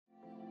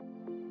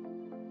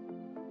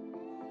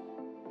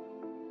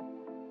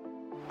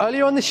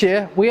Earlier on this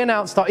year, we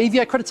announced our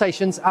EVA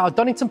accreditations at our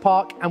Donington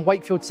Park and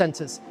Wakefield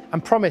centres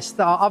and promised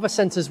that our other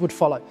centres would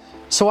follow.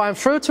 So I am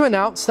thrilled to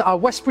announce that our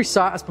Westbury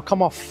site has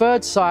become our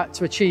third site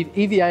to achieve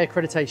EVA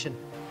accreditation.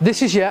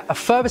 This is yet a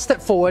further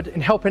step forward in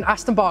helping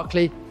Aston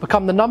Barclay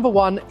become the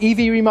 #1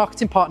 EV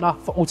remarketing partner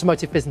for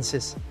automotive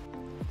businesses.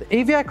 The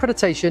EVA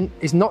accreditation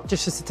is not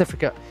just a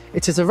certificate,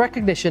 it is a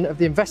recognition of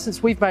the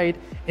investments we've made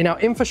in our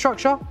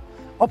infrastructure,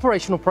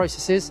 operational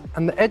processes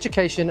and the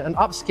education and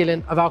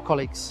upskilling of our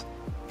colleagues.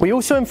 We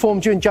also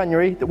informed you in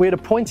January that we had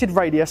appointed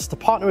Radius to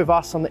partner with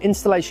us on the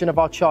installation of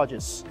our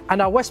chargers.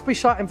 And our Westbury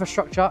site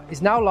infrastructure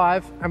is now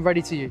live and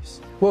ready to use.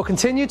 We'll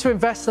continue to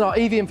invest in our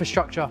EV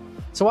infrastructure.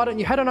 So why don't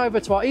you head on over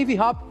to our EV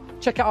Hub,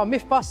 check out our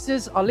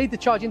Mythbusters, our Lead the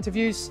Charge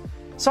interviews,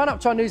 sign up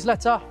to our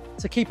newsletter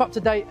to keep up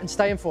to date and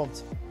stay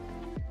informed.